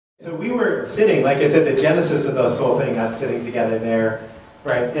So we were sitting, like I said, the genesis of this whole thing, us sitting together there,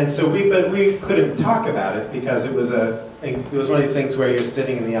 right? And so but we couldn't talk about it because it was one of these things where you're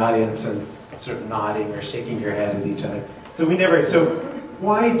sitting in the audience and sort of nodding or shaking your head at each other. So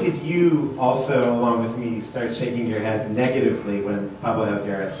why did you also, along with me, start shaking your head negatively when Pablo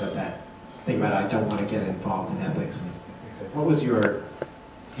Helguera said that thing about I don't want to get involved in ethics? What was your...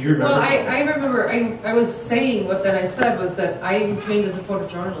 Do you remember? Well, I remember I was saying what I said was that I'm trained as a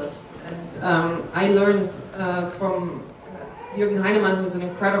photojournalist, and I learned from Jürgen Heinemann, who's an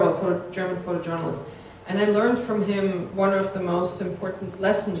incredible German photojournalist, and I learned from him one of the most important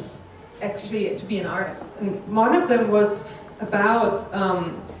lessons, actually, to be an artist. And one of them was about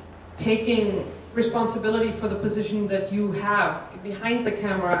taking responsibility for the position that you have behind the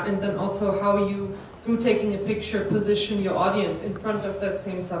camera, and then also how you, through taking a picture, position your audience in front of that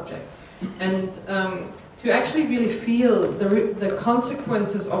same subject. And to actually really feel the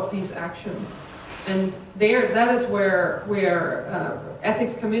consequences of these actions. And that is where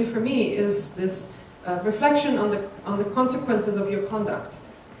ethics come in for me, is this reflection on the consequences of your conduct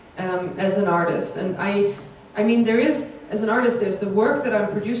as an artist. And I mean, as an artist, there's the work that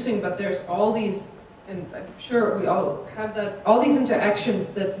I'm producing, but there's all these, and I'm sure we all have that, all these interactions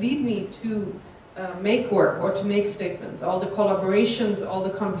that lead me to make work or to make statements, all the collaborations, all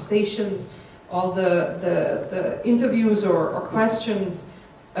the conversations, all the interviews or questions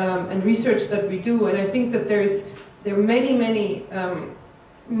and research that we do. And I think that there are many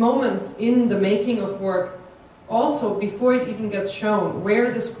moments in the making of work, also before it even gets shown,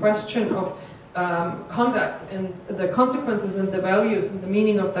 where this question of conduct and the consequences and the values and the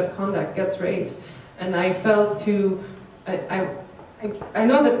meaning of that conduct gets raised. And I felt I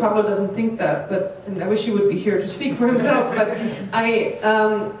know that Pablo doesn't think that, and I wish he would be here to speak for himself, but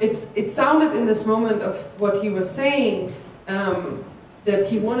it sounded in this moment of what he was saying that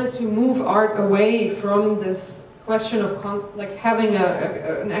he wanted to move art away from this question of having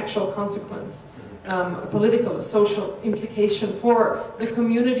an actual consequence, a political, a social implication for the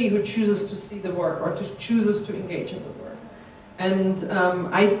community who chooses to see the work or chooses to engage in the work. And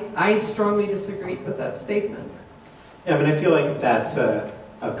I strongly disagreed with that statement. Yeah, but I feel like that's a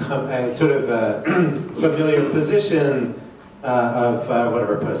sort of a familiar position of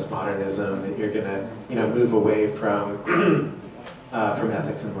whatever postmodernism, that you're going to move away from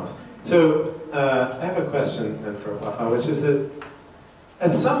ethics and morals. So I have a question then for Wafa, which is that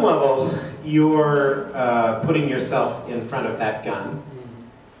at some level you're putting yourself in front of that gun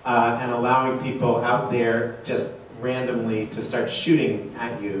and allowing people out there just randomly to start shooting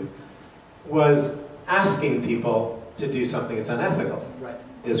at you, was asking people to do something that's unethical, right?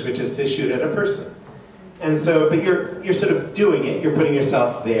 Which is to shoot at a person. And so, but you're sort of doing it. You're putting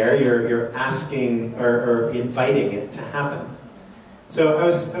yourself there. You're asking or inviting it to happen. So I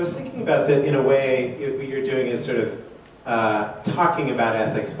was thinking about that in a way. What you're doing is sort of talking about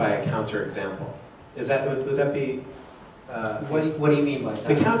ethics by a counterexample. Would that be? What do you mean by that?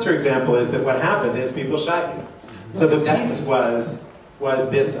 The counterexample is that what happened is people shot you. So the piece was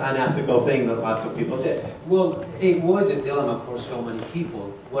this unethical thing that lots of people did. Well, it was a dilemma for so many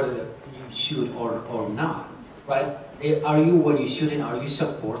people, whether you shoot or not, right? When you shooting, are you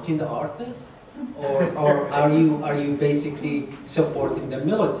supporting the artist? Or are you basically supporting the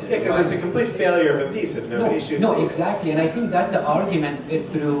military? Yeah, because it's a complete failure of a piece if nobody shoots. No, exactly, and I think that's the argument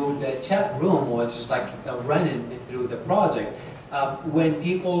through the chat room, was just like running through the project. When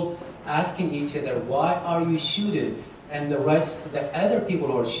people asking each other, why are you shooting? And the other people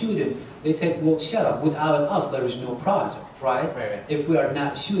who are shooting, they said, well, shut up, without us there is no project, right? Right. If we are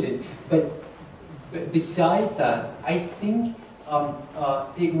not shooting. But beside that, I think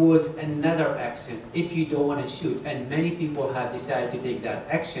it was another action. If you don't want to shoot, and many people have decided to take that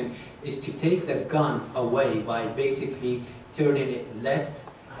action, is to take the gun away by basically turning it left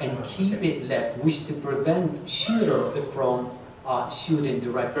and keep it left, which to prevent shooter from shooting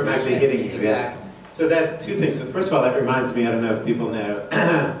directly. From actually hitting you, exactly. Yeah. So two things. So first of all, that reminds me, I don't know if people know,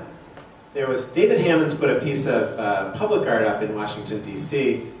 David Hammons put a piece of public art up in Washington,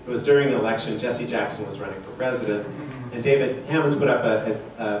 D.C. It was during an election. Jesse Jackson was running for president. And David Hammons put up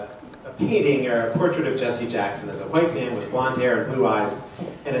a painting or a portrait of Jesse Jackson as a white man with blonde hair and blue eyes.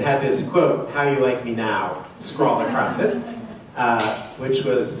 And it had this quote, "How you like me now," scrawled across it, which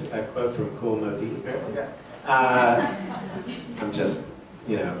was a quote from Kool Moe Dee, apparently. I'm just,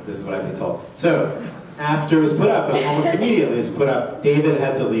 this is what I've been told. So after it was put up, almost immediately it was put up, David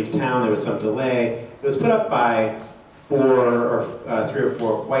had to leave town, there was some delay. It was put up by 3 or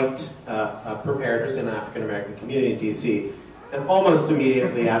 4 white preparators in an African-American community in D.C. And almost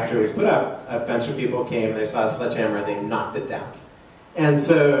immediately after it was put up, a bunch of people came, they saw a sledgehammer, and they knocked it down. And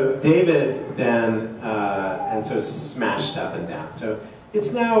so David then, and so smashed up and down. So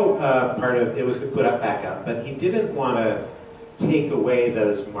it's now part of, it was put up back up, but he didn't want to take away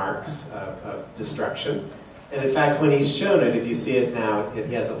those marks of destruction. And in fact, when he's shown it, if you see it now,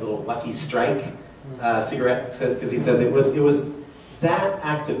 he has a little Lucky Strike cigarette, because he said it was that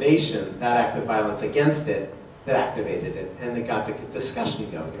activation, that act of violence against it, that activated it, and it got the discussion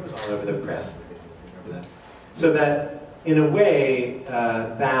going. It was all over the press. Remember that? So that, in a way,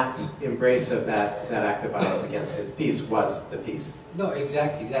 that embrace of that act of violence against his piece was the piece. No,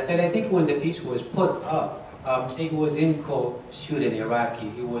 exactly. And I think when the piece was put up, it wasn't called Shoot an Iraqi,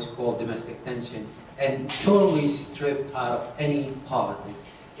 it was called Domestic Tension, and totally stripped out of any politics.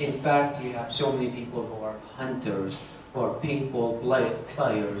 In fact, you have so many people who are hunters, who are paintball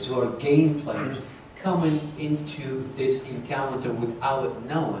players, who are game players, coming into this encounter without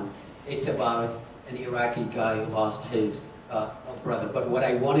knowing it's about an Iraqi guy who lost his brother. But what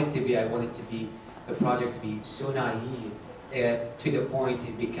I wanted to be the project to be so naive to the point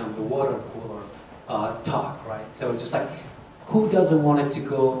it became the water cooler talk, right? So it's just like, who doesn't want it to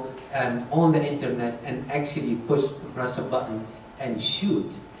go on the internet and actually press a button and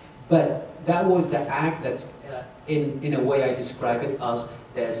shoot? But that was the act that, in a way I describe it as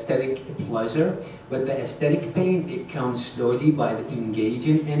the aesthetic pleasure, but the aesthetic pain, it comes slowly by the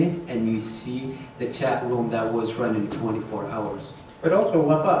engaging in it, and you see the chat room that was running 24 hours. But also,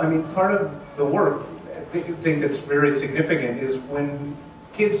 I mean, part of the work, I think that's very significant, is when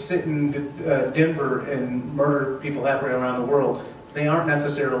kids sit in Denver and murder people halfway around the world, they aren't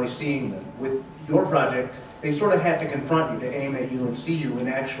necessarily seeing them. With your project, they sort of had to confront you, to aim at you and see you and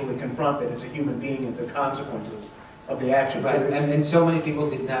actually confront that it's a human being and the consequences of the action. Right, and so many people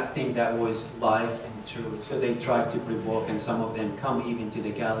did not think that was live and true, so they tried to provoke, and some of them come even to the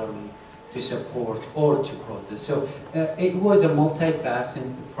gallery to support or to protest. So it was a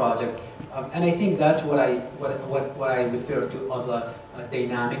multifaceted project, and I think that's what I refer to as a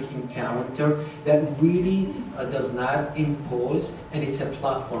dynamic encounter that really does not impose, and it's a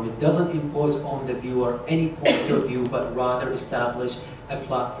platform. It doesn't impose on the viewer any point of view, but rather establish a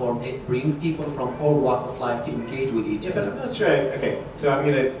platform. It brings people from all walk of life to engage with each other. But I'm not sure. Okay, so I'm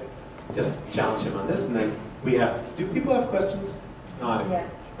going to just challenge him on this, and then we have. Do people have questions? Nodding. Yeah.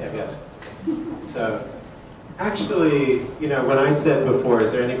 Yeah, yes. So, actually, you know, when I said before,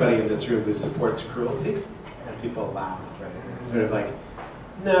 is there anybody in this room who supports cruelty? And people laughed, right? It's sort of like,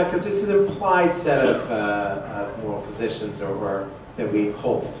 no, because this is an implied set of moral positions or that we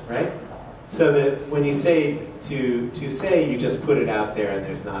hold, right? So that when you say to say, you just put it out there and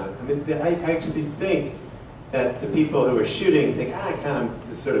there's not. I mean, I actually think that the people who are shooting think, kind of,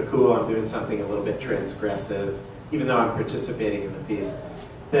 this is sort of cool. I'm doing something a little bit transgressive, even though I'm participating in the piece.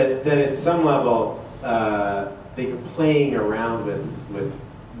 That at some level, that you're playing around with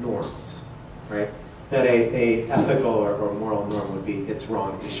norms, right? That a ethical or moral norm would be, it's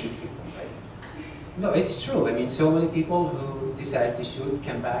wrong to shoot people, right? No, it's true. I mean, so many people who decide to shoot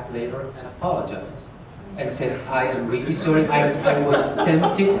come back later and apologize and said, I am really sorry. I was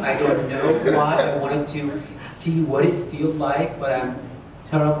tempted. I don't know why. I wanted to see what it feels like, but I'm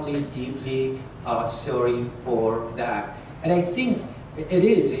terribly, deeply sorry for that. And I think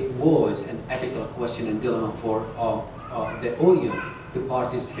it was an ethical question and dilemma for the audience to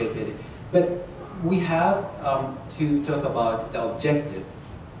participate in it. But we have to talk about the objective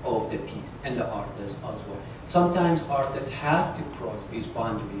of the piece and the artist as well. Sometimes artists have to cross these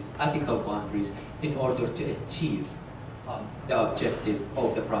boundaries, ethical boundaries, in order to achieve the objective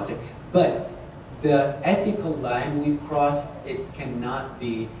of the project. But the ethical line we cross, it cannot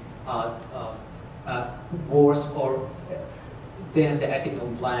be worse or than the ethical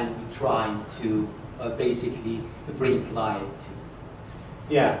line we're trying to basically bring light to.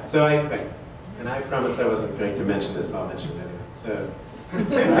 Yeah, so and I promised I wasn't going to mention this, but I'll mention it anyway. So,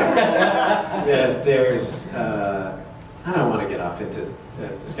 there's, I don't want to get off into a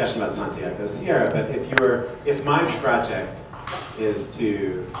discussion about Santiago Sierra, but if my project is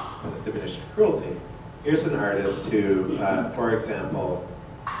to diminish cruelty, here's an artist who, for example,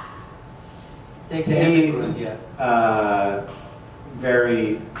 paid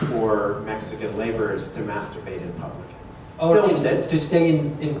very poor Mexican laborers to masturbate in public. Or to stay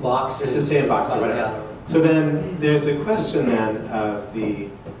in boxes. To stay in boxes, whatever. So then there's a question then of the,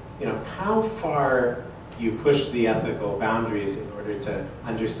 how far do you push the ethical boundaries in order to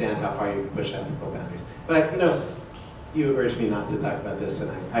understand how far you can push ethical boundaries. But you urged me not to talk about this,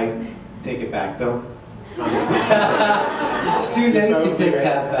 and I take it back. Don't comment. It's too late to take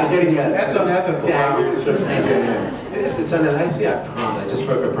that back. I'm getting That's unethical. daggers from it is. It's unethical. I see. I just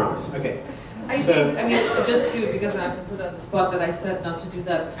broke a promise. Okay. I think, I mean, just to, because I've been put on the spot that I said not to do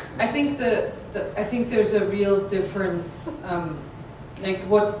that, I think I think there's a real difference. Like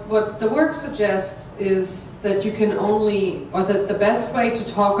what the work suggests is that you can only, or that the best way to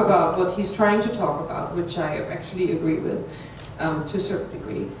talk about what he's trying to talk about, which I actually agree with to a certain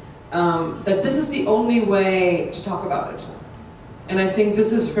degree, that this is the only way to talk about it. And I think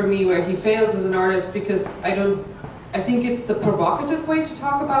this is for me where he fails as an artist, because I think it's the provocative way to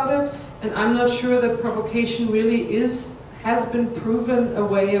talk about it, and I'm not sure that provocation really has been proven a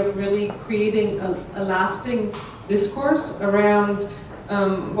way of really creating a lasting discourse around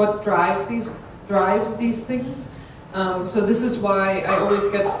what drives these things. So this is why I always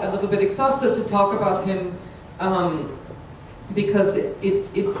get a little bit exhausted to talk about him, because it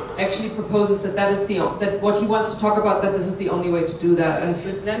actually proposes that that what he wants to talk about, that this is the only way to do that, and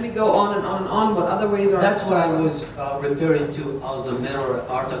then we go on and on and on. What other ways are? That's what I was referring to as a mirror,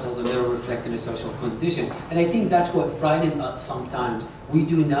 art as a mirror reflecting a social condition, and I think that's what frightens us sometimes. We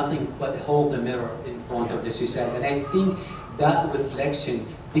do nothing but hold the mirror in front of the society, and I think that reflection,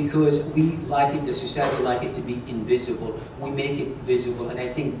 because we like it, the society like it to be invisible, we make it visible, and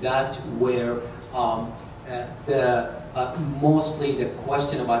I think that's where mostly the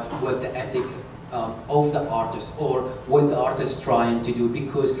question about what the ethic of the artist, or what the artist is trying to do,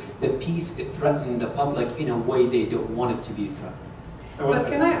 because the piece is threatening the public in a way they don't want it to be threatened.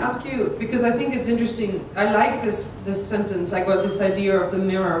 But can I ask you, because I think it's interesting, I like this sentence, I got this idea of the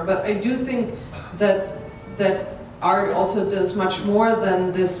mirror, but I do think that art also does much more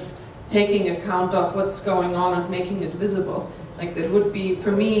than this taking account of what's going on and making it visible. Like that would be,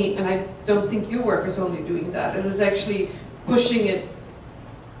 for me, and I don't think your work is only doing that, it is actually pushing it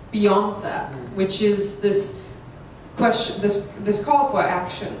beyond that, which is this question, this call for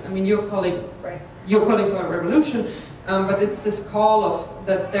action. I mean, you're calling for a revolution, but it's this call of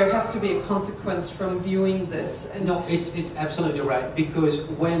that there has to be a consequence from viewing this. And no, it's absolutely right, because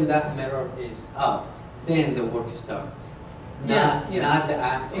when that mirror is up, then the work starts. Not the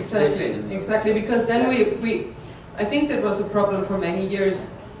act of lifting. Exactly, because then I think that was a problem for many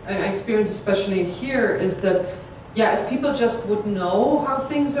years, and I experienced especially here, is that, if people just would know how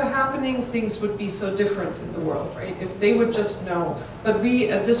things are happening, things would be so different in the world, right? If they would just know. But we,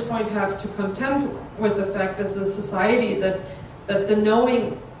 at this point, have to contend with the fact as a society that the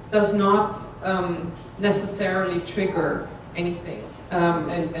knowing does not necessarily trigger anything.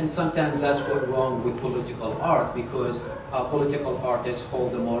 And sometimes that's what's wrong with political art, because political artists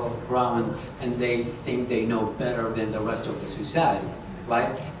hold the moral ground and they think they know better than the rest of the society,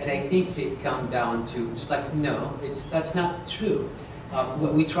 right? And I think it comes down to just like, no, that's not true.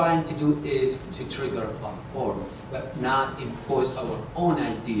 What we're trying to do is to trigger a form, but not impose our own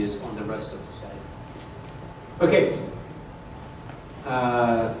ideas on the rest of society. Okay.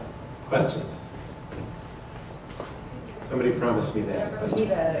 Questions? Somebody promised me that. We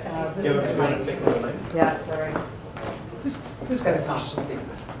need a take one, please? yeah, sorry. Who's got a question?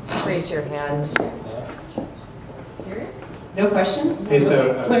 Raise your hand. Serious? No questions? Hey,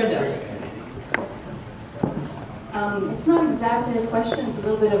 so, Claire does. It's not exactly a question, it's a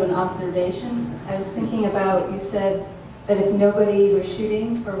little bit of an observation. I was thinking about, you said that if nobody was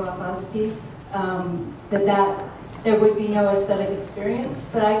shooting for Wafa's piece, that there would be no aesthetic experience,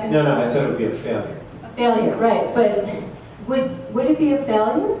 but I can... No, I said it would be a failure. A failure, right, but would it be a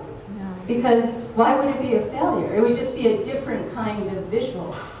failure? No. Because why would it be a failure? It would just be a different kind of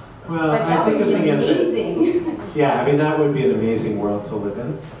visual. Well, but I think the thing amazing. is that, I mean, that would be an amazing world to live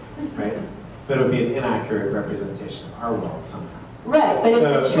in, right? But it would be an inaccurate representation of our world somehow. Right, but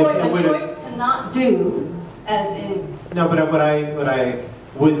so it's a choice to not do, as in... No, but what I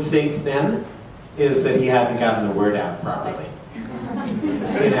would think then is that he hadn't gotten the word out properly. Because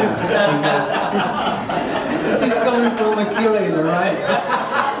this is coming from a curator, right?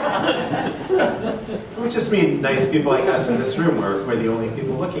 It would just mean nice people like us in this room we're the only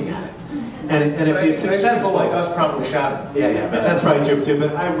people looking at it. And if it's successful, people like us probably shot it. Yeah, but that's probably true too.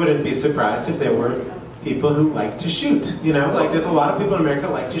 But I wouldn't be surprised if there were people who like to shoot. You know, like there's a lot of people in America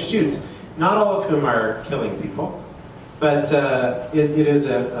who like to shoot. Not all of whom are killing people, but it is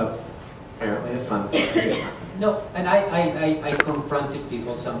apparently a fun thing to do. No, and I confronted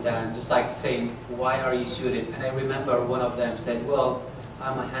people sometimes, just like saying, why are you shooting? And I remember one of them said, well,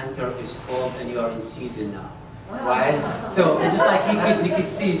 I'm a hunter, it's cold, and you are in season now, right? So it's just like you could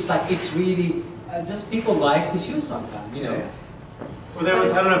see, it's like it's really, just people like to shoot sometimes, you know. Yeah. Well, there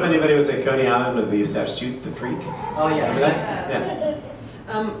was, I don't know if anybody was at Coney Island when they used to have Shoot the Freak. Oh yeah.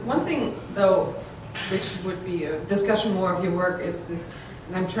 One thing, though, which would be a discussion more of your work, is this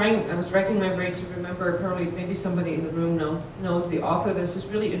and I was racking my brain to remember, probably maybe somebody in the room knows the author. There's this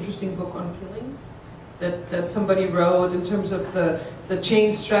really interesting book on killing that somebody wrote in terms of the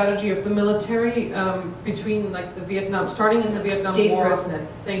change strategy of the military between like starting in the Vietnam War. Brosnan.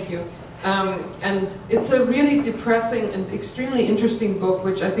 Thank you. And it's a really depressing and extremely interesting book,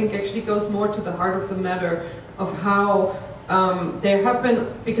 which I think actually goes more to the heart of the matter of how there have been,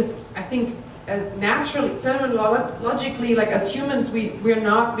 because I think naturally, phenomenologically, like as humans, we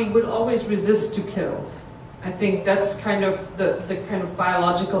would always resist to kill. I think that's kind of the kind of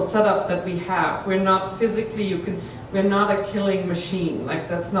biological setup that we have. We're not physically, we're not a killing machine. Like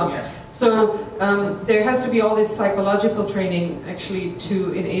that's not. Yeah. So there has to be all this psychological training actually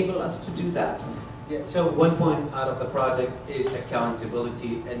to enable us to do that. Yeah, so one point out of the project is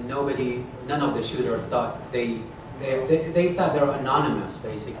accountability, and none of the shooters thought they thought they were anonymous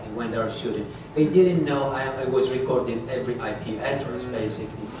basically when they were shooting. They didn't know I was recording every IP address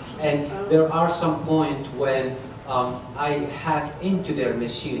basically. And there are some points when I hacked into their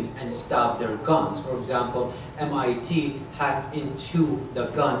machine and stopped their guns. For example, MIT hacked into the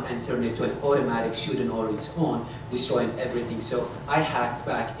gun and turned it to an automatic shooting on its own, destroying everything. So I hacked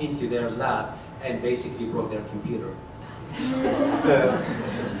back into their lab and basically broke their computer.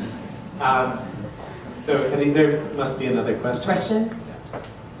 So I think there must be another question. Questions?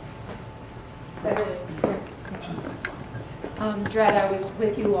 Dred, I was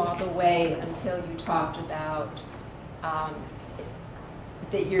with you all the way until you talked about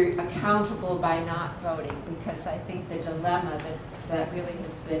that you're accountable by not voting, because I think the dilemma that really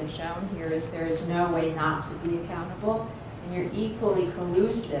has been shown here is there is no way not to be accountable, and you're equally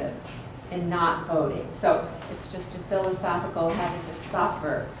collusive in not voting. So it's just a philosophical having to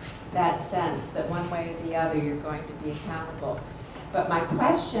suffer that sense that one way or the other you're going to be accountable. But my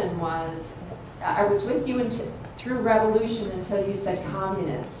question was, I was with you through revolution until you said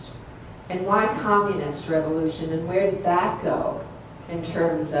communist. And why communist revolution, and where did that go in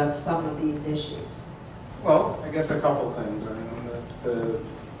terms of some of these issues? Well, I guess a couple of things. I mean, the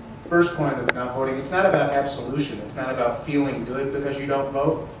first point of not voting, it's not about absolution. It's not about feeling good because you don't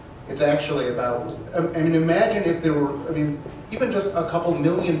vote. It's actually about, I mean, imagine if there were, I mean, even just a couple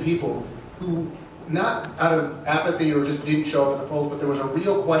million people who, not out of apathy or just didn't show up at the polls, but there was a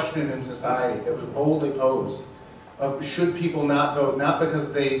real question in society that was boldly posed of should people not vote, not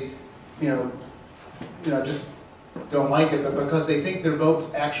because they, you know, just don't like it, but because they think their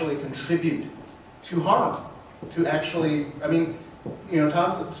votes actually contribute to harm, to actually, I mean, you know,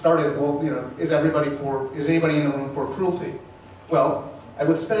 Tom started, well, you know, is anybody in the room for cruelty? Well, I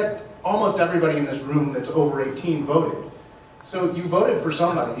would expect almost everybody in this room that's over 18 voted. So you voted for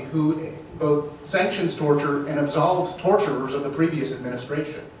somebody who both sanctions torture and absolves torturers of the previous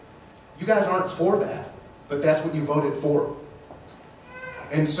administration. You guys aren't for that, but that's what you voted for.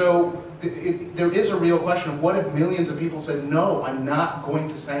 And so there is a real question of what if millions of people said, no, I'm not going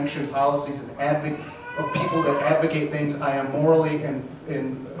to sanction policies and of people that advocate things I am morally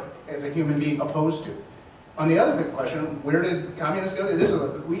and as a human being opposed to. On the other question, where did communists go?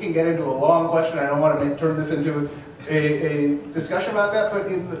 We can get into a long question. I don't want to turn this into a discussion about that, but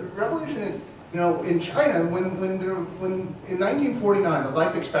in the revolution, you know, in China, when in 1949, the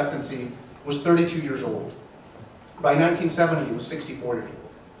life expectancy was 32 years old. By 1970, it was 64 years old.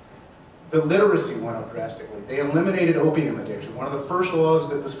 The literacy went up drastically. They eliminated opium addiction. One of the first laws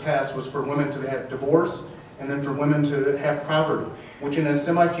that was passed was for women to have divorce and then for women to have property, which in a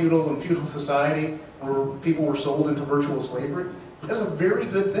semi-feudal and feudal society where people were sold into virtual slavery, that was a very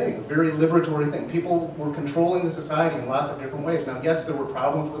good thing, a very liberatory thing. People were controlling the society in lots of different ways. Now, yes, there were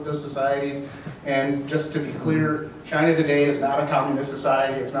problems with those societies, and just to be clear, China today is not a communist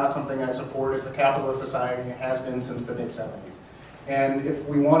society. It's not something I support. It's a capitalist society. It has been since the mid-70s. And if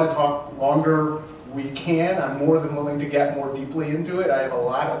we want to talk longer, we can. I'm more than willing to get more deeply into it. I have a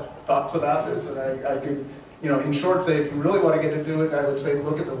lot of thoughts about this, and I could, you know, in short say, if you really want to get into it, I would say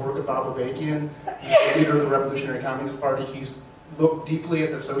look at the work of Bob Abakian, the leader of the Revolutionary Communist Party. He's looked deeply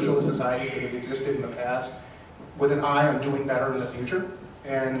at the socialist societies that have existed in the past with an eye on doing better in the future,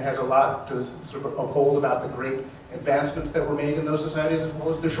 and has a lot to sort of uphold about the great advancements that were made in those societies as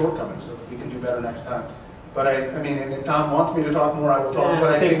well as their shortcomings, so that we can do better next time. But I mean, and if Tom wants me to talk more, I will talk.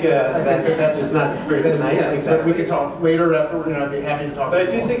 But I think that's just not for tonight. Yeah, exactly. We could talk later after. You know, I'd be happy to talk. But I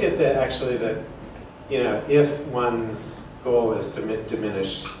do think actually that, you know, if one's goal is to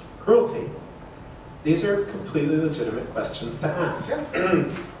diminish cruelty, these are completely legitimate questions to ask. Yeah.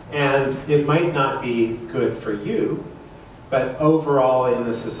 And it might not be good for you, but overall in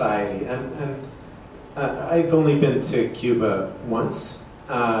the society. And I've only been to Cuba once,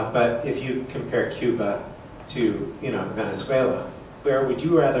 but if you compare Cuba to, you know, Venezuela, where would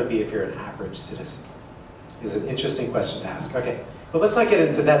you rather be if you're an average citizen? Is an interesting question to ask. Okay, but let's not get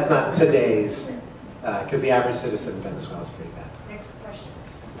into, that's not today's, because the average citizen in Venezuela is pretty bad. Next question.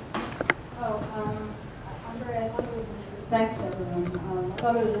 Oh, Andre, I thought it was interesting. Thanks, everyone. I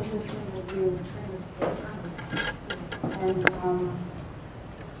thought it was interesting that you trained as a journalist. And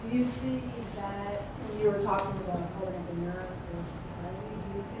do you see that, when you were talking about holding up a mirror to society, do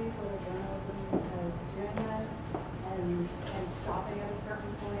you see photojournalism as doing that and stopping at a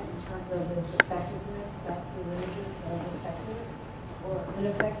certain point in terms of its effectiveness, that the images as effective or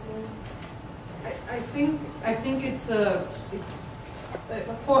ineffective? I think it's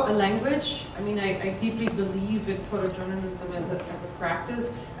for a language. I mean, I deeply believe in photojournalism as a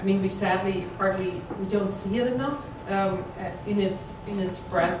practice. I mean, we sadly we don't see it enough in its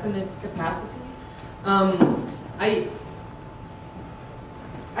breadth and its capacity. I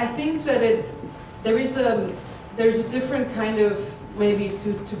think that there's a different kind of, maybe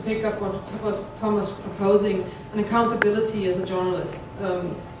to pick up what Thomas proposing, an accountability as a journalist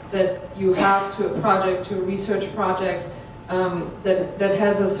that you have to a project, to a research project, that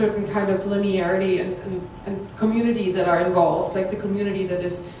has a certain kind of linearity and community that are involved, like the community that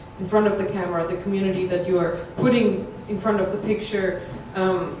is in front of the camera, the community that you are putting in front of the picture.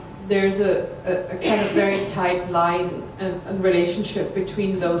 There's a kind of very tight line and relationship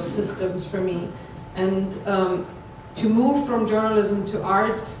between those systems for me. And to move from journalism to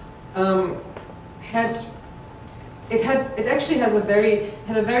art actually had a very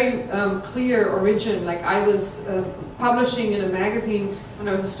clear origin. Like, I was publishing in a magazine when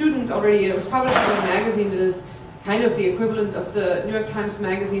I was a student already. It was published in a magazine that is kind of the equivalent of the New York Times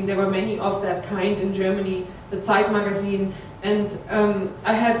magazine. There were many of that kind in Germany, the Zeit magazine. And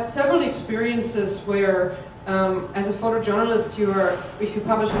I had several experiences where, as a photojournalist, if you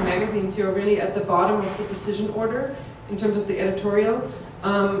publish in magazines, you're really at the bottom of the decision order in terms of the editorial.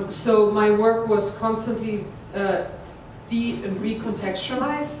 So my work was constantly and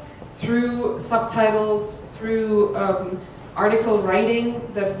recontextualized through subtitles, through article writing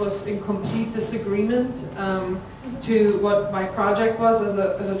that was in complete disagreement to what my project was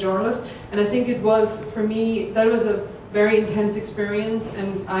as a journalist. And I think it was, for me, that was a very intense experience,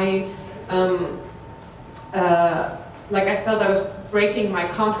 and I felt I was breaking my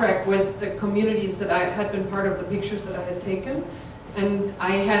contract with the communities that I had been part of, the pictures that I had taken, and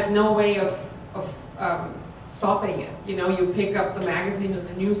I had no way of stopping it. You know, you pick up the magazine at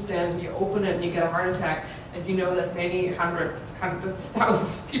the newsstand, and you open it, and you get a heart attack, and you know that many hundreds,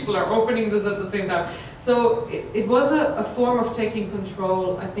 thousands of people are opening this at the same time. So it was a form of taking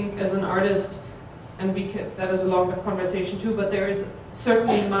control, I think, as an artist, and that is a longer conversation too, but there is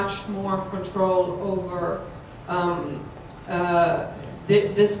certainly much more control over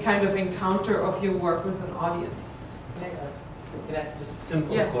this kind of encounter of your work with an audience. Can I ask just a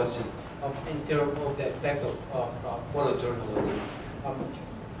simple question? In terms of the effect of photojournalism,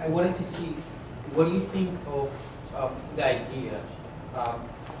 I wanted to see, what do you think of the idea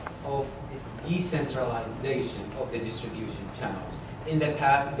of the decentralization of the distribution channels? In the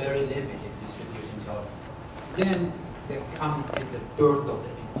past, very limited distribution channels. Then there comes the birth of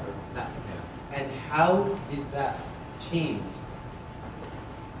the internet. And how did that change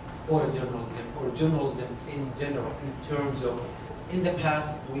photojournalism or journalism in general, in terms of, in the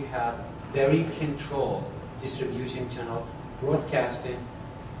past we have very controlled distribution channel broadcasting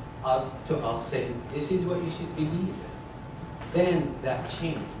to us saying, this is what you should believe in. Then that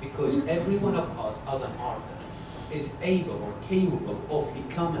changed, because every one of us as an artist is able or capable of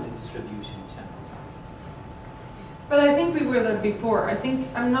becoming a distribution channel. But I think we were that before.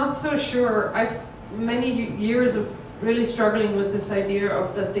 I'm not so sure. I've many years of really struggling with this idea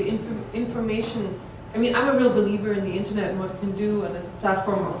of that the information. I mean, I'm a real believer in the internet and what it can do, and as a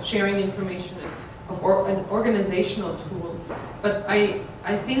platform of sharing information, as an organizational tool. But I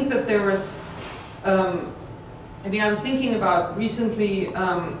think that there was. I was thinking about recently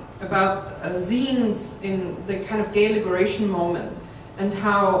about zines in the kind of gay liberation moment, and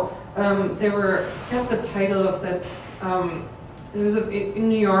how they were. I forget the title of that. There was in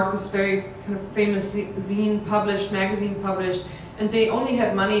New York this very kind of famous magazine published, and they only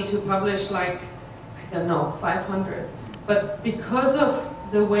had money to publish like, I don't know, 500. But because of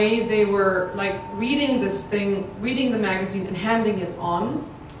the way they were like reading the magazine and handing it on,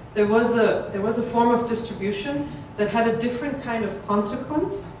 there was a form of distribution that had a different kind of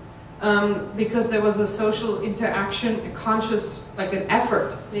consequence, because there was a social interaction, a conscious, like an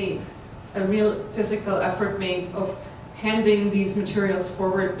effort made, a real physical effort made of handing these materials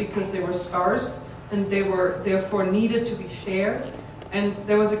forward because they were scarce and they were therefore needed to be shared. And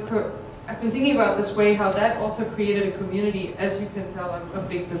there was I I've been thinking about this way, how that also created a community. As you can tell, I'm a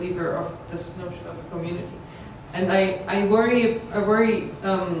big believer of this notion of a community. And I worry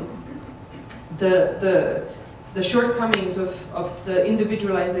the shortcomings of the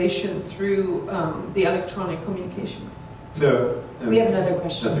individualization through the electronic communication. So we have another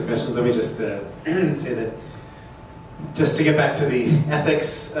question. Another question. Let me just say that, just to get back to the ethics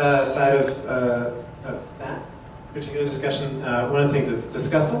side of that particular discussion, one of the things that's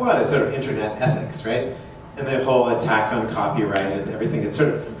discussed a lot is sort of internet ethics, right? And the whole attack on copyright and everything that's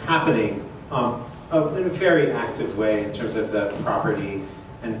sort of happening in a very active way in terms of the property.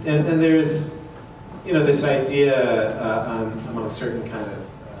 And there's, you know, this idea among certain kind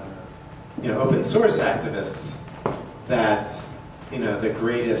of, open source activists that, the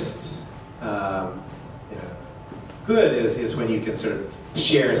greatest, good is when you can sort of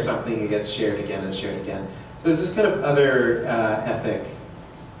share something, it gets shared again and shared again. So there's this kind of other ethic,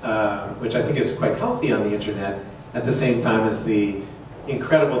 which I think is quite healthy on the internet, at the same time as the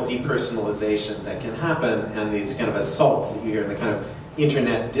incredible depersonalization that can happen and these kind of assaults that you hear in the kind of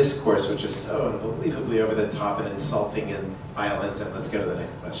internet discourse, which is so unbelievably over the top and insulting and violent. And let's go to the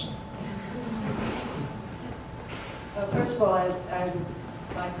next question. First of all, I would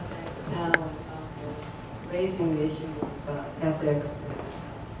like to thank the panel for raising the issue of ethics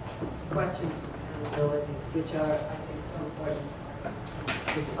and questions of accountability, which are, I think, so important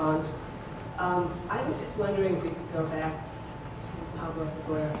to respond to. I was just wondering if we could go back to Pablo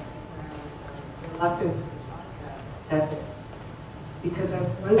where reluctant to talk about ethics, because I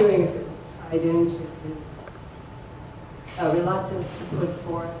was wondering if it was tied into his reluctance to put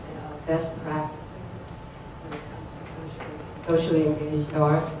forth best practices when it comes to socially engaged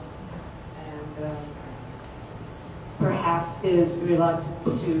art, and perhaps his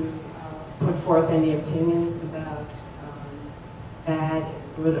reluctance to put forth any opinions about bad and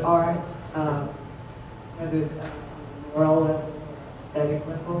good art, whether on the moral level or aesthetic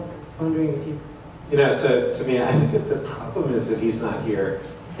level. I was wondering if you... So to me, I think that the problem is that he's not here,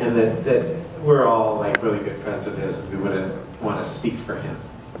 and that we're all like really good friends of his, and we wouldn't want to speak for him.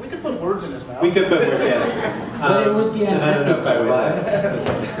 We could put words in his mouth. We could put words in it. But it would be and I don't know if I would.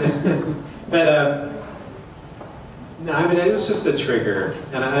 right? But no, I mean, it was just a trigger,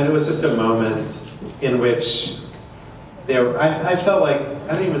 and it was just a moment in which I felt like,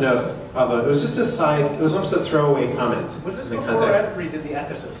 I don't even know if Pablo, it was just a side, it was almost a throwaway comment. Was this in the before context. Ed redid The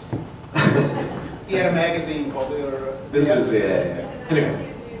Ethicist? He had a magazine called This is it.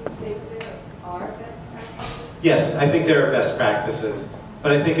 Anyway. Yes, I think there are best practices,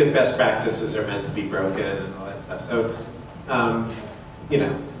 but I think that best practices are meant to be broken and all that stuff. So, I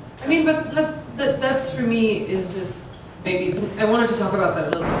mean, but that's for me is this, I wanted to talk about that a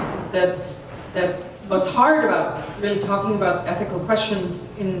little bit, is that what's hard about really talking about ethical questions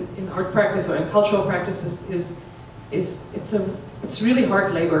in art practice or in cultural practices is it's really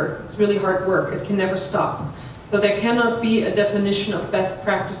hard labor, it's really hard work, it can never stop. So there cannot be a definition of best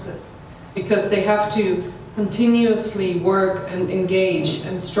practices because they have to continuously work and engage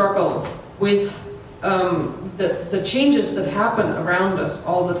and struggle with the changes that happen around us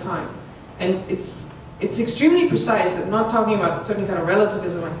all the time. And it's extremely precise. I'm not talking about certain kind of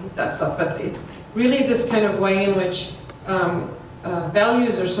relativism, I hate that stuff, but it's really this kind of way in which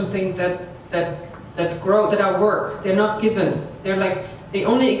values are something that grow, that are work. They're not given. They're like, they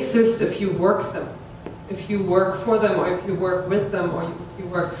only exist if you work them. If you work for them, or if you work with them, or if you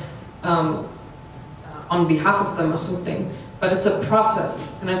work on behalf of them or something. But it's a process.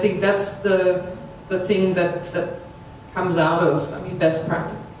 And I think that's the thing that comes out of, best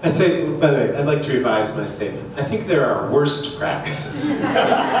practice. I'd say, by the way, I'd like to revise my statement. I think there are worst practices. And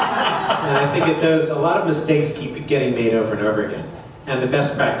I think a lot of mistakes keep getting made over and over again. And the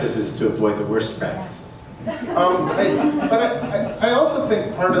best practice is to avoid the worst practices. But I also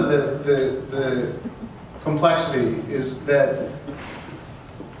think part of the complexity is that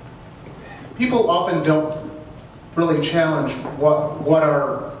people often don't really challenge what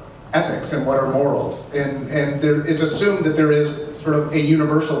are ethics and what are morals, and it's assumed that there is sort of a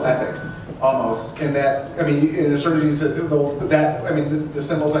universal ethic almost, and that in a certain sense, the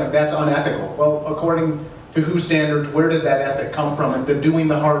simple thing that's unethical. Well, according to whose standards, where did that ethic come from? And the doing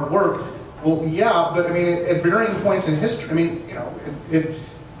the hard work. Well, yeah, but at varying points in history,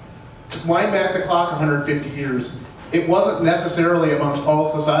 wind back the clock 150 years. It wasn't necessarily amongst all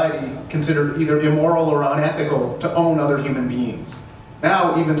society considered either immoral or unethical to own other human beings.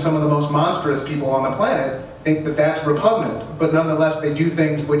 Now, even some of the most monstrous people on the planet think that that's repugnant, but nonetheless they do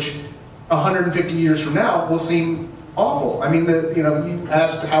things which 150 years from now will seem awful. You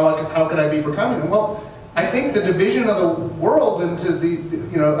asked how could I be for communism? Well, I think the division of the world into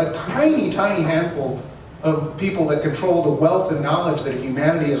a tiny, tiny handful of people that control the wealth and knowledge that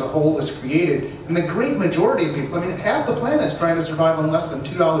humanity as a whole has created. And the great majority of people, I mean, half the planet's trying to survive on less than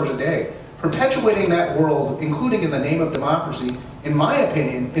 $2 a day. Perpetuating that world, including in the name of democracy, in my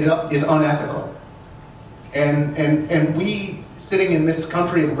opinion, is unethical. And we, sitting in this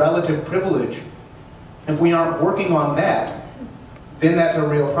country of relative privilege, if we aren't working on that, then that's a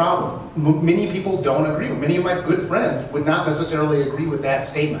real problem. Many people don't agree. Many of my good friends would not necessarily agree with that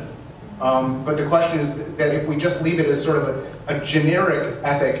statement. But the question is that if we just leave it as sort of a generic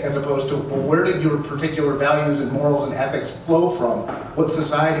ethic as opposed to, well, where did your particular values and morals and ethics flow from? What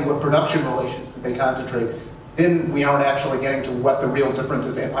society, what production relations did they concentrate? Then we aren't actually getting to what the real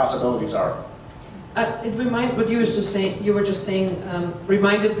differences and possibilities are. What you were just saying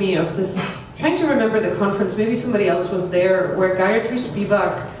reminded me of this, trying to remember the conference, maybe somebody else was there, where Gayatri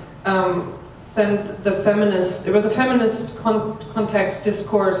Spivak sent the feminist, it was a feminist context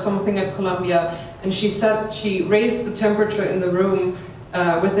discourse, something at Columbia, and she said she raised the temperature in the room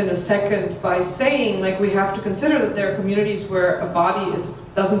within a second by saying, like, we have to consider that there are communities where a body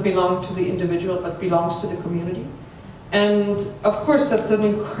doesn't belong to the individual but belongs to the community. And of course that's an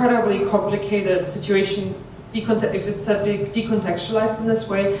incredibly complicated situation if it's decontextualized in this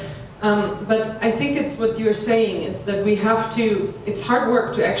way. But I think it's what you're saying is that we have to, it's hard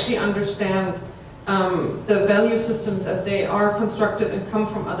work to actually understand the value systems as they are constructed and come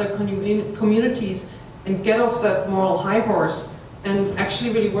from other communities and get off that moral high horse and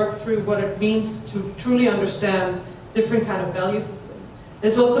actually really work through what it means to truly understand different kind of value systems.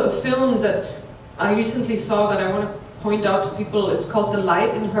 There's also a film that I recently saw that I want to point out to people. It's called The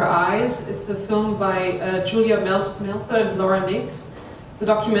Light in Her Eyes. It's a film by Julia Meltzer and Laura Nix. It's a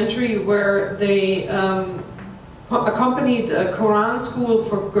documentary where they accompanied a Quran school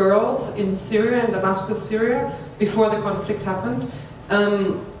for girls in Syria, in Damascus, Syria, before the conflict happened.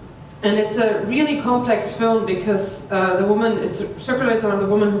 And it's a really complex film because the woman, it circulates around the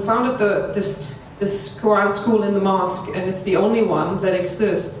woman who founded this Quran school in the mosque, and it's the only one that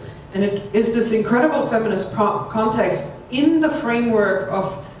exists. And it is this incredible feminist context in the framework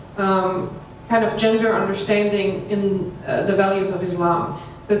of kind of gender understanding in the values of Islam.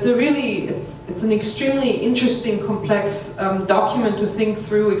 So it's it's an extremely interesting, complex document to think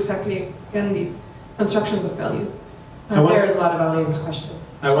through exactly, again, these constructions of values. There are a lot of audience questions.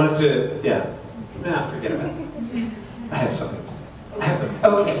 I wanted to, forget about it. I have something to say. I have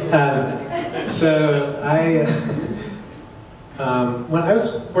them. Okay. So when I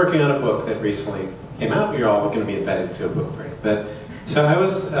was working on a book that recently came out, you're all going to be invited to a book party. But so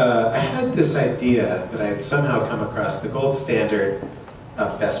I had this idea that I had somehow come across the gold standard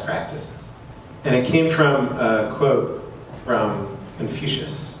of best practices, and it came from a quote from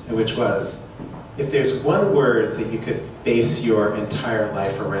Confucius, which was, "If there's one word that you could base your entire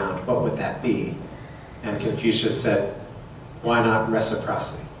life around, what would that be?" And Confucius said, "Why not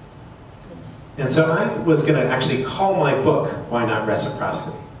reciprocity?" And so I was going to actually call my book, Why Not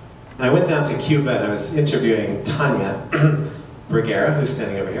Reciprocity? And I went down to Cuba and I was interviewing Tanya Bruguera, who's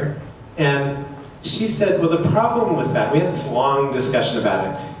standing over here. And she said, well, the problem with that, we had this long discussion about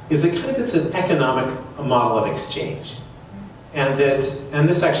it, is it's an economic model of exchange. And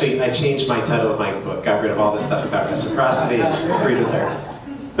this actually, I changed my title of my book, got rid of all this stuff about reciprocity, agreed with her.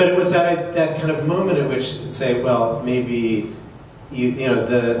 But it was that kind of moment at which you'd say, well, maybe,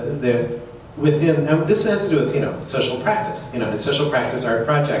 within, and this has to do with, social practice. Social practice art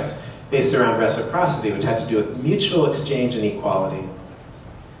projects based around reciprocity, which had to do with mutual exchange and equality.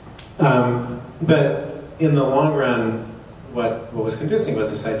 But in the long run, what was convincing was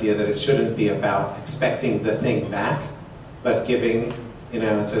this idea that it shouldn't be about expecting the thing back, but giving,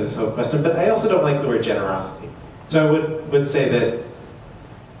 and so this whole question. But I also don't like the word generosity. So I would say that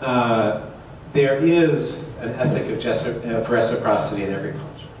there is an ethic of reciprocity in every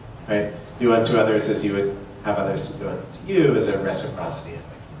culture, right? Do unto others as you would have others to do unto you is a reciprocity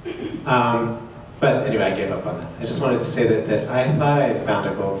ethic. But anyway, I gave up on that. I just wanted to say that I thought I had found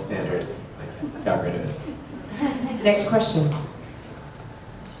a gold standard. I got rid of it. Next question.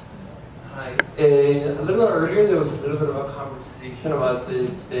 Hi. A little earlier, there was a little bit of a conversation about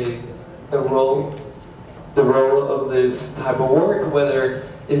the role of this type of work, whether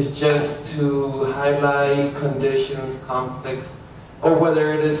it's just to highlight conditions, conflicts, or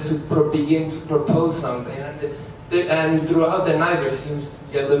whether it is to begin to propose something. And throughout the night, there seems to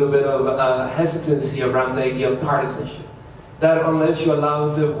be a little bit of hesitancy around the idea of partisanship. That unless you allow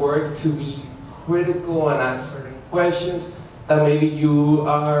the work to be critical and ask certain questions, that maybe you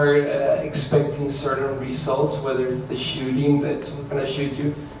are expecting certain results, whether it's the shooting that someone's going to shoot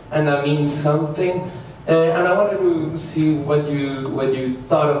you, and that means something. And I wanted to see what you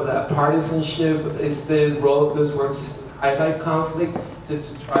thought of that partisanship. Is the role of this work just to highlight conflict, to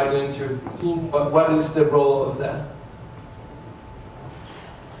try to intervene? What is the role of that?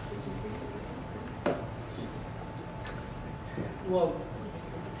 Well,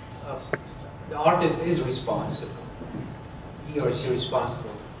 the artist is responsible. He or she is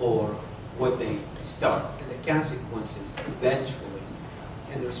responsible for what they start, and the consequences eventually,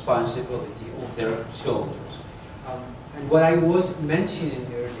 and the responsibility on their shoulders. And what I was mentioning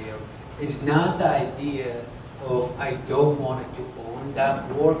earlier is not the idea of I don't want to own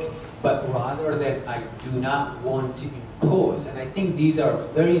that work, but rather that I do not want to impose. And I think these are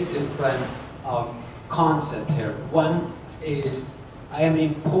very different concepts here. One is I am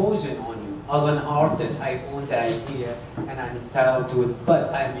imposing on you. As an artist, I own the idea and I'm entitled to it,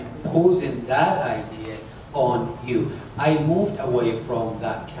 but I'm imposing that idea on you. I moved away from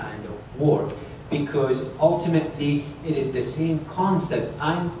that kind of work because ultimately it is the same concept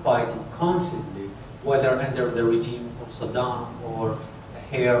I'm fighting constantly, whether under the regime of Saddam or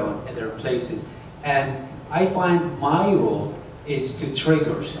here or other places. And I find my role is to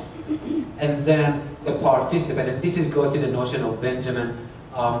trigger something. And then the participant, and this is go to the notion of Benjamin,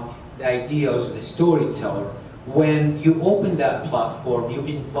 the idea of the storyteller. When you open that platform, you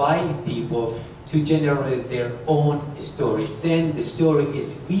invite people to generate their own story. Then the story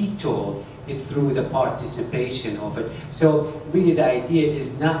is retold through the participation of it. So really the idea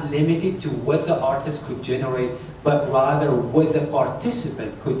is not limited to what the artist could generate, but rather what the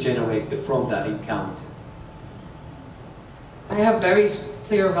participant could generate from that encounter. I have very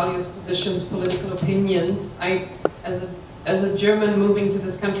clear values, positions, political opinions. As a German moving to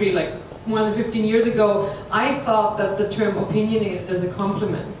this country like more than 15 years ago, I thought that the term opinionated is a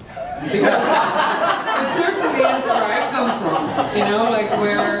compliment. Because it certainly is where I come from, you know, like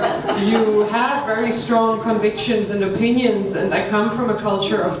where you have very strong convictions and opinions, and I come from a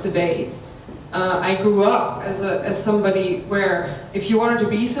culture of debate. I grew up as somebody where if you wanted to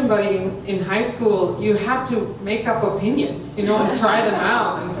be somebody in high school, you had to make up opinions, you know, and try them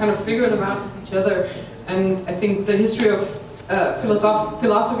out and kind of figure them out with each other. And I think the history of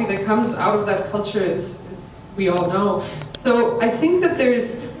philosophy that comes out of that culture is we all know. So I think that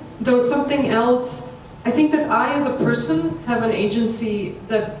there's something else. I think that I as a person have an agency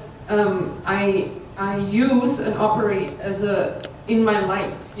that I use and operate in my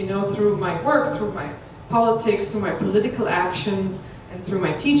life, you know, through my work, through my politics, through my political actions, and through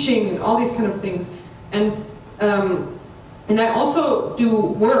my teaching, and all these kind of things. And I also do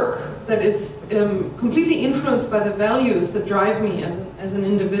work that is completely influenced by the values that drive me as an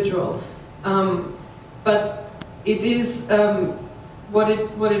individual. But it is what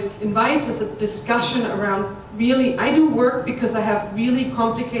it invites is a discussion around. Really, I do work because I have really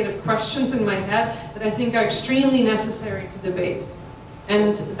complicated questions in my head that I think are extremely necessary to debate.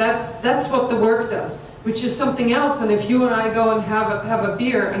 And that's what the work does, which is something else than if you and I go and have a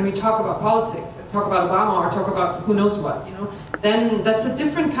beer and we talk about politics, and talk about Obama or talk about who knows what, you know. Then that's a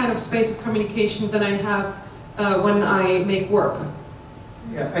different kind of space of communication than I have when I make work.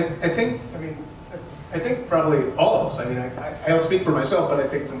 Yeah, I think probably all of us. I mean, I'll speak for myself, but I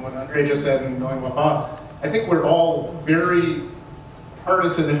think from what Andre just said and knowing Wahab, I think we're all very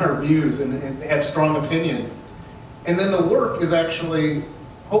partisan in our views and have strong opinions. And then the work is actually,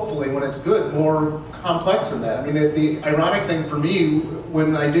 hopefully, when it's good, more complex than that. I mean, the ironic thing for me,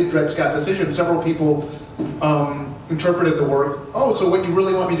 when I did Dred Scott Decision, several people interpreted the work, oh, so what you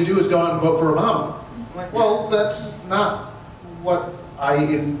really want me to do is go out and vote for Obama. I'm like, well, that's not what I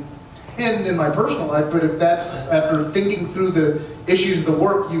intend in my personal life, but if that's after thinking through the issues of the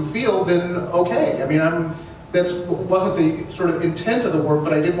work you feel, then okay. I mean, that wasn't the sort of intent of the work,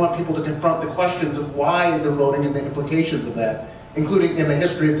 but I did want people to confront the questions of why they're voting and the implications of that, including in the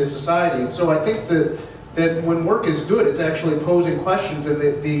history of this society. And so I think that when work is good, it's actually posing questions, and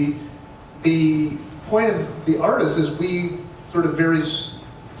the point of the artist is we sort of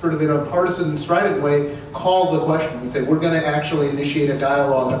in a partisan, strident way, call the question. We say, we're going to actually initiate a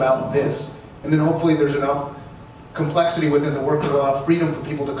dialogue about this. And then hopefully there's enough complexity within the work to allow freedom for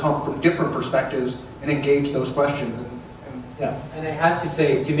people to come from different perspectives and engage those questions. And yeah. And I have to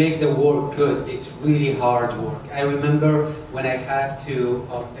say, to make the work good, it's really hard work. I remember when I had to,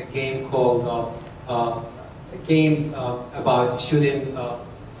 a game called, about shooting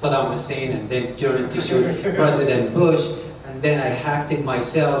Saddam Hussein and then turning to shoot President Bush. And then I hacked it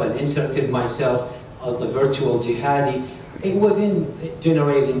myself and inserted myself as the virtual jihadi. It wasn't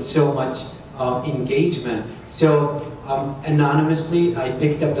generating so much engagement. So anonymously, I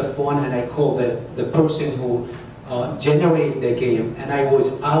picked up the phone and I called the person who generate the game, and I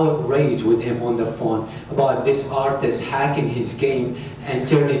was outraged with him on the phone about this artist hacking his game and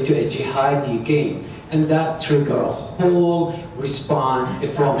turning it to a jihadi game. And that triggered a whole response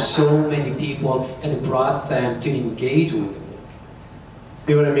from so many people and brought them to engage with it.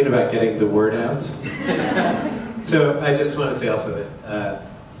 See what I mean about getting the word out? So I just want to say also that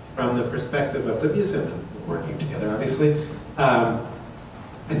from the perspective of the museum and working together, obviously, I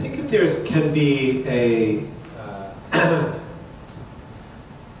think that there can be a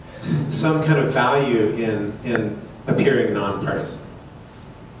some kind of value in appearing nonpartisan.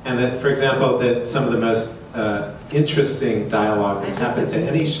 And that, for example, that some of the most interesting dialogue that's happened to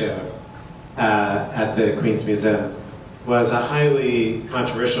any show at the Queen's Museum was a highly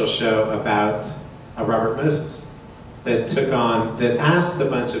controversial show about Robert Moses that asked a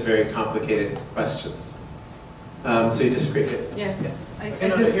bunch of very complicated questions. So you disagree? Yes. I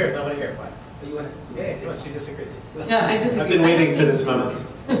want to hear it. Why? You want to? Yeah, she disagrees. Yeah, I disagree. I've been waiting for this moment.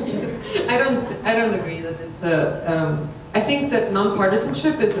 Yes. I don't agree that it's a. I think that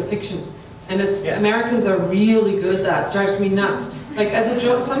nonpartisanship is a fiction, and it's Americans are really good at that. Drives me nuts. Like as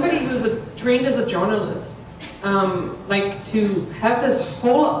somebody who's trained as a journalist, like to have this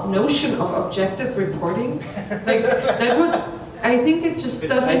whole notion of objective reporting, like that would. I think it just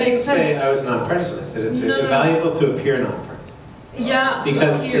doesn't make sense. I didn't say I was nonpartisan. I said it's valuable to appear nonpartisan. Yeah,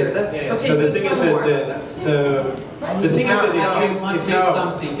 because here, that's okay. So the thing is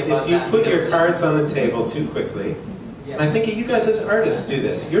that if you put your cards on the table too quickly, and I think you guys as artists do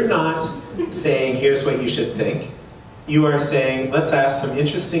this. You're not saying here's what you should think. You are saying let's ask some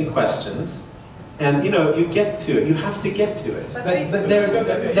interesting questions, and you get to it. You have to get to it. But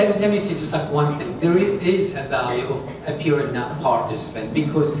let me say just like one thing. There is a value of appearing not participant,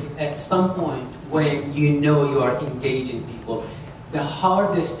 because at some point when you are engaging people, the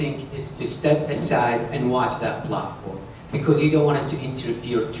hardest thing is to step aside and watch that platform, because you don't want it to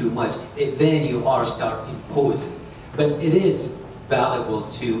interfere too much. Then you start imposing. But it is valuable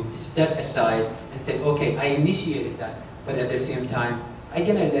to step aside and say, okay, I initiated that, but at the same time, I'm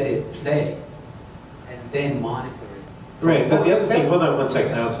gonna let it play and then monitor it. Right, but the other thing, hold on one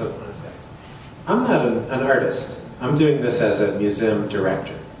second, I also want to say, I'm not an artist. I'm doing this as a museum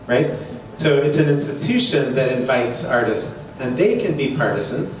director, right? So it's an institution that invites artists, and they can be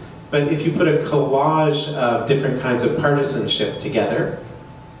partisan, but if you put a collage of different kinds of partisanship together,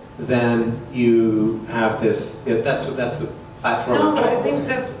 then you have this, that's the platform. No, but I think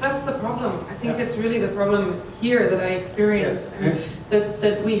that's the problem. I think it's really the problem here that I experience, and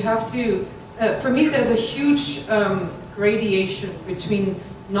that we have to, for me there's a huge gradation between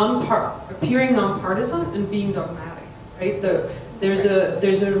appearing nonpartisan and being dogmatic, right? There's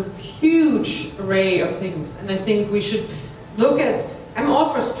a huge array of things, and I think we should look at. I'm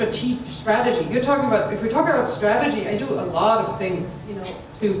all for strategy. You're talking about, if we talk about strategy, I do a lot of things,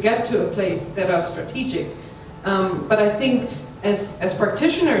 to get to a place that are strategic. But I think as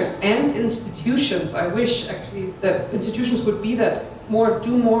practitioners and institutions, I wish actually that institutions would be that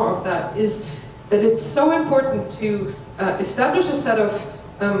do more of that. Is that it's so important to establish a set of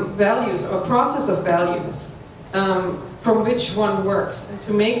values or a process of values. From which one works, and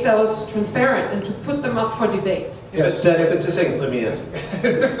to make those transparent and to put them up for debate. Yes, just a second, let me answer this.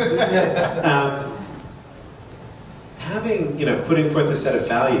 Putting forth a set of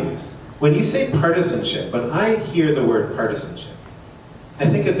values, when you say partisanship, when I hear the word partisanship, I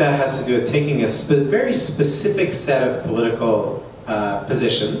think that has to do with taking a very specific set of political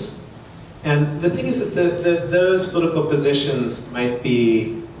positions. And the thing is that those political positions might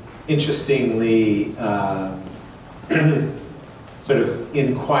be interestingly sort of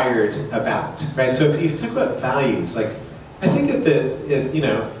inquired about, right? So if you talk about values, like I think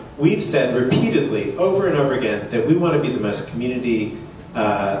that we've said repeatedly over and over again that we want to be the most community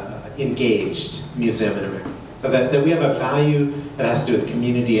engaged museum in America. So that we have a value that has to do with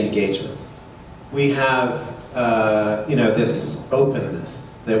community engagement. We have this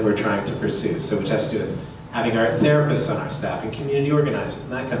openness that we're trying to pursue, so which has to do with having our therapists on our staff and community organizers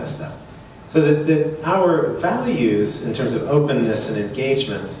and that kind of stuff. So that our values in terms of openness and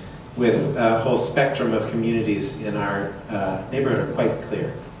engagement with a whole spectrum of communities in our neighborhood are quite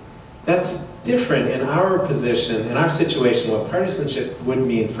clear. That's different in our position, in our situation. What partisanship would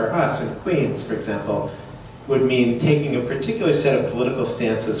mean for us in Queens, for example, would mean taking a particular set of political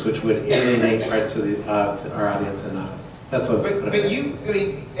stances which would alienate parts of our audience and not others. That's what I'm saying. But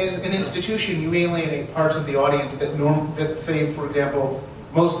as an institution, you alienate parts of the audience that say, for example,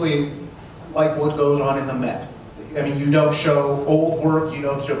 mostly like what goes on in the Met. I mean, you don't show old work, you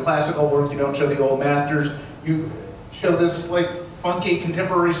don't show classical work, you don't show the old masters. You show this like funky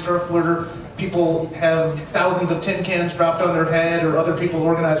contemporary surf where people have thousands of tin cans dropped on their head, or other people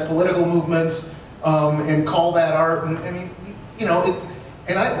organize political movements and call that art. And I mean, you know, it's,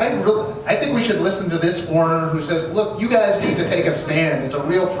 and I think we should listen to this foreigner who says, look, you guys need to take a stand. It's a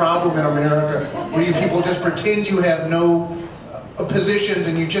real problem in America where you people just pretend you have no positions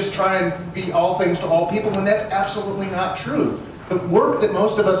and you just try and be all things to all people, when that's absolutely not true. The work that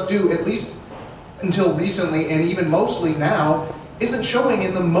most of us do, at least until recently and even mostly now, isn't showing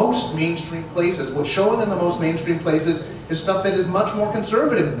in the most mainstream places. What's showing in the most mainstream places is stuff that is much more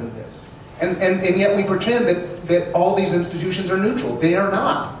conservative than this. And yet we pretend that all these institutions are neutral. They are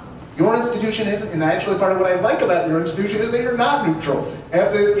not. Your institution isn't, and actually part of what I like about your institution is that you're not neutral. Yeah,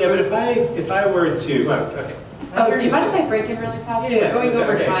 but if I were to, well, okay. Oh, do you mind if I break in really fast? Yeah, We're going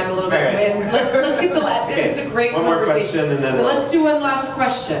over okay. time a little bit. Right. And let's get the last. This is a great One more conversation. question and then But let's do one last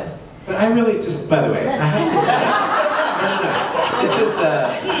question. But I really just, by the way, I have to say, this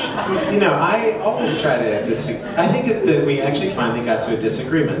is, you know, I always try to disagree. I think that we actually finally got to a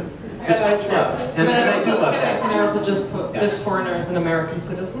disagreement, which I love. And I do love that. Can I also just put this foreigner as an American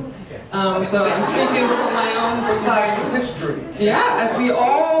citizen? So I'm speaking from my own society. History. Yeah, as we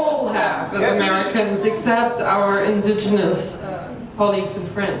all have as Americans, except our indigenous colleagues and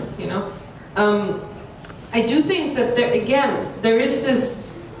friends, you know. I do think that there is this,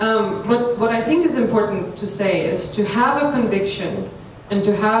 what I think is important to say is to have a conviction and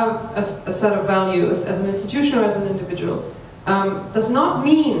to have a set of values as an institution or as an individual does not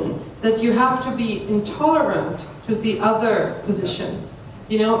mean that you have to be intolerant to the other positions.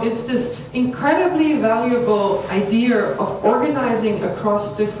 You know, it's this incredibly valuable idea of organizing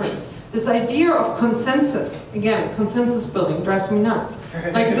across difference. This idea of consensus, again, consensus building drives me nuts.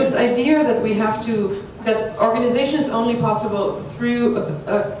 Like this idea that we have to, that organization is only possible through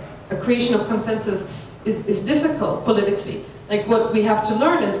a creation of consensus is difficult politically. Like what we have to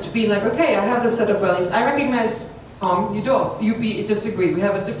learn is to be like, okay, I have this set of values. I recognize Tom, you don't. You disagree. We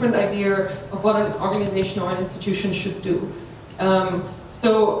have a different idea of what an organization or an institution should do.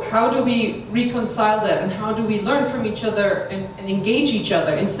 So how do we reconcile that, and how do we learn from each other and engage each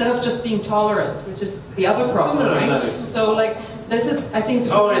other instead of just being tolerant, which is the other problem, right? So like this is, I think, the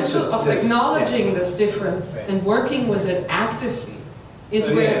potential of acknowledging this difference and working with it actively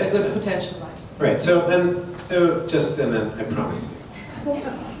is where the good potential lies. Right. So and then I promise you.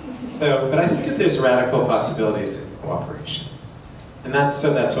 So, but I think that there's radical possibilities in cooperation, and that's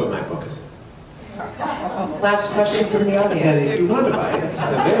what my book is. Last question from the audience. And if you want to buy it, it's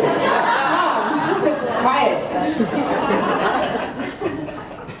available. Quiet.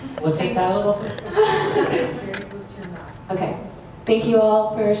 We'll take that a little. Okay. Thank you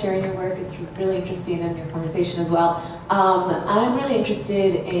all for sharing your work. It's really interesting in your conversation as well. I'm really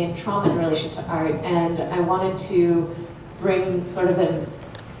interested in trauma in relation to art, and I wanted to bring sort of an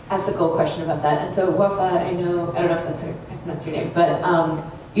ethical question about that. And so Wafa, I don't know if that's how I pronounce your name, but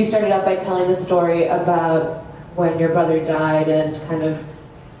you started out by telling the story about when your brother died and kind of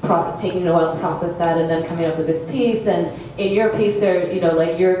taking a while to process that and then coming up with this piece. And in your piece there, you know,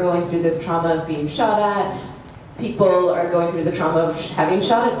 like you're going through this trauma of being shot at. People are going through the trauma of having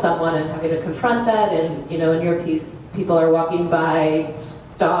shot at someone and having to confront that. And, you know, in your piece, people are walking by,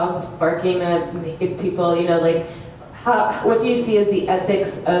 dogs barking at naked people, you know, like, what do you see as the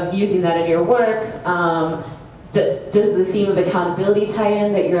ethics of using that in your work? Does the theme of accountability tie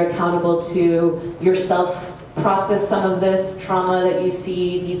in, that you're accountable to yourself, process some of this trauma that you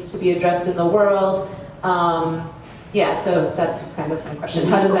see needs to be addressed in the world? Yeah, so that's kind of my question.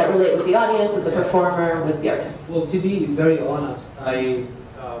 How does that relate with the audience, with the performer, with the artist? Well, to be very honest, I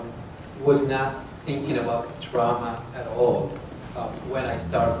was not thinking about trauma at all when I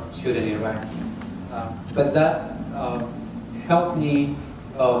started shooting Iraq. But that helped me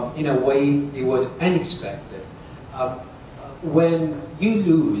in a way it was unexpected. When you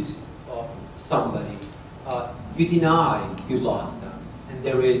lose somebody, you deny you lost them, and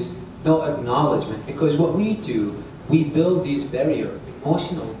there is no acknowledgement, because what we do, we build these barriers,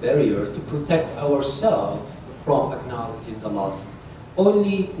 emotional barriers, to protect ourselves from acknowledging the losses.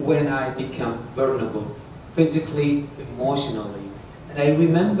 Only when I become vulnerable, physically, emotionally. And I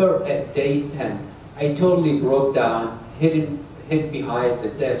remember at day 10, I totally broke down, hid behind the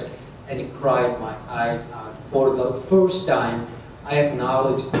desk, and cried my eyes out. For the first time, I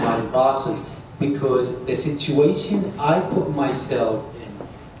acknowledged my losses, because the situation I put myself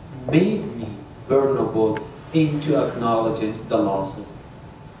in made me vulnerable into acknowledging the losses.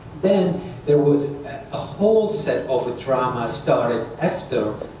 Then there was a whole set of drama started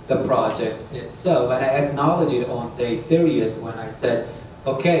after the project itself, and I acknowledged it on day 30th when I said,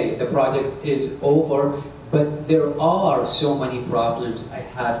 okay, the project is over, But there are so many problems I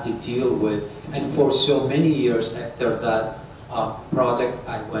have to deal with, and for so many years after that project,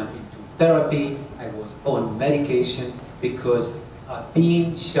 I went into therapy, I was on medication, because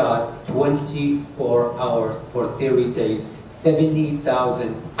being shot 24 hours for 30 days,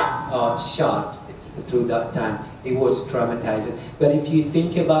 70,000 shots through that time, it was traumatizing. But if you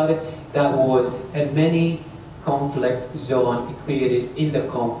think about it, that was a many conflict zone created in the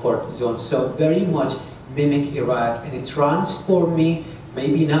comfort zone. So very much mimic Iraq, and it transformed me,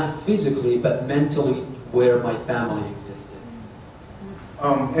 maybe not physically, but mentally, where my family existed.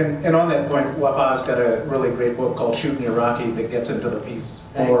 And on that point, Wafa's got a really great book called Shooting Iraqi that gets into the peace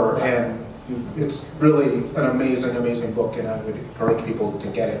war, and it's really an amazing, amazing book, and I would encourage people to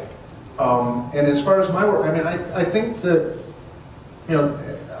get it. And as far as my work, I mean, I think that, you know,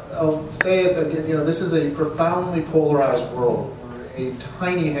 I'll say it again, you know, this is a profoundly polarized world where a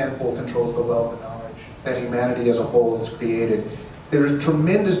tiny handful controls the wealth and knowledge that humanity as a whole has created. There is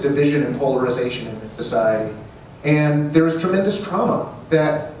tremendous division and polarization in this society, and there is tremendous trauma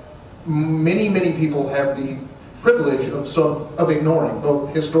that many, many people have the privilege of ignoring,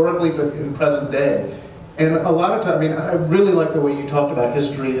 both historically but in present day. And a lot of times, I mean, I really like the way you talked about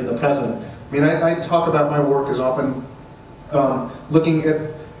history in the present. I mean, I talk about my work as often looking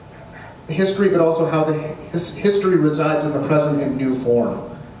at history, but also how the history resides in the present in new form.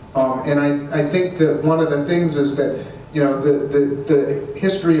 And I think that one of the things is that, you know, the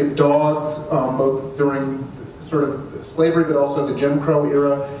history of dogs, both during sort of slavery, but also the Jim Crow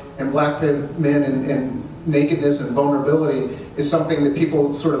era, and black men and nakedness and vulnerability is something that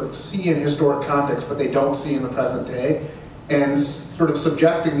people sort of see in historic context, but they don't see in the present day. And sort of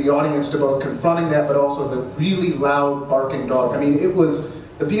subjecting the audience to both confronting that, but also the really loud barking dog. I mean,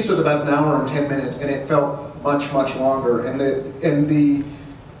 the piece was about an hour and 10 minutes, and it felt much, much longer. And the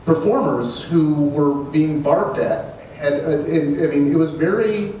performers who were being barked at had, I mean, it was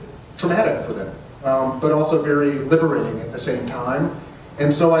very traumatic for them, but also very liberating at the same time.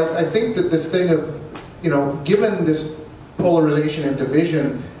 And so I think that this thing of, you know, given this polarization and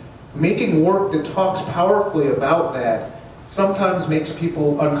division, making work that talks powerfully about that sometimes makes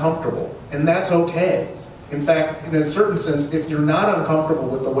people uncomfortable, and that's okay. In fact, in a certain sense, if you're not uncomfortable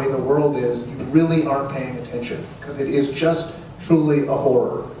with the way the world is, you really aren't paying attention, because it is just truly a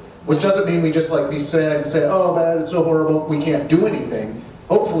horror. Which doesn't mean we just like be sad and say, oh man, it's so horrible, we can't do anything.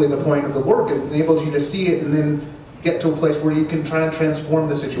 Hopefully the point of the work enables you to see it and then get to a place where you can try and transform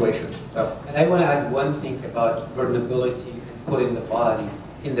the situation. So. And I want to add one thing about vulnerability and putting the body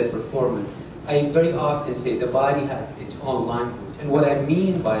in the performance. I very often say the body has its own language. And what I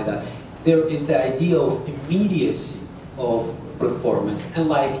mean by that, there is the idea of immediacy of performance. And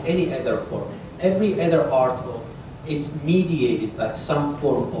like any other form, every other art form, it's mediated by some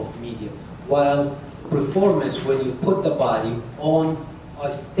form of medium. While performance, when you put the body on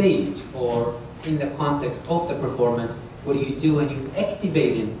a stage or in the context of the performance, what do? And you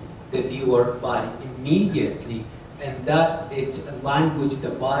activating the viewer body immediately, and that it's a language the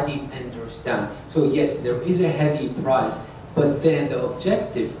body understands. So yes, there is a heavy price, but then the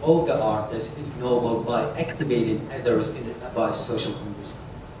objective of the artist is noble by activating others in it by social conditions.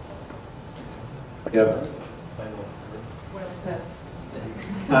 Yep. Well said.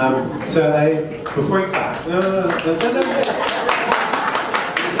 So before you clap, no.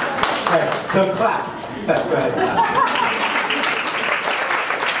 Right, so clap. Go ahead.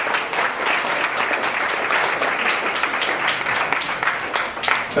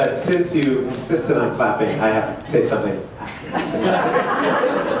 But since you insisted on clapping, I have to say something.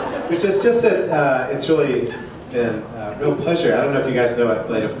 Which is just that it's really been a real pleasure. I don't know if you guys know what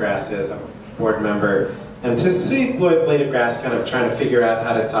Blade of Grass is. I'm a board member. And to see Blade of Grass kind of trying to figure out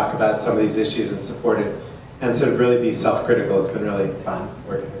how to talk about some of these issues and support it, and sort of really be self-critical, it's been really fun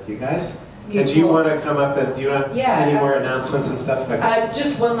working with you guys. And do you want to come up and do you want any more announcements and stuff? Okay.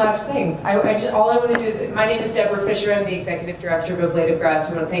 Just one last thing. All I want to do is, my name is Deborah Fisher. I'm the executive director of Blade of Grass.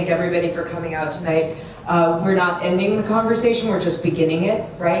 I want to thank everybody for coming out tonight. We're not ending the conversation, we're just beginning it,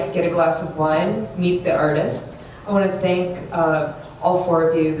 right? Get a glass of wine, meet the artists. I want to thank all four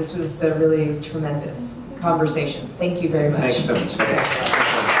of you. This was a really tremendous conversation. Thank you very much. Thanks so much.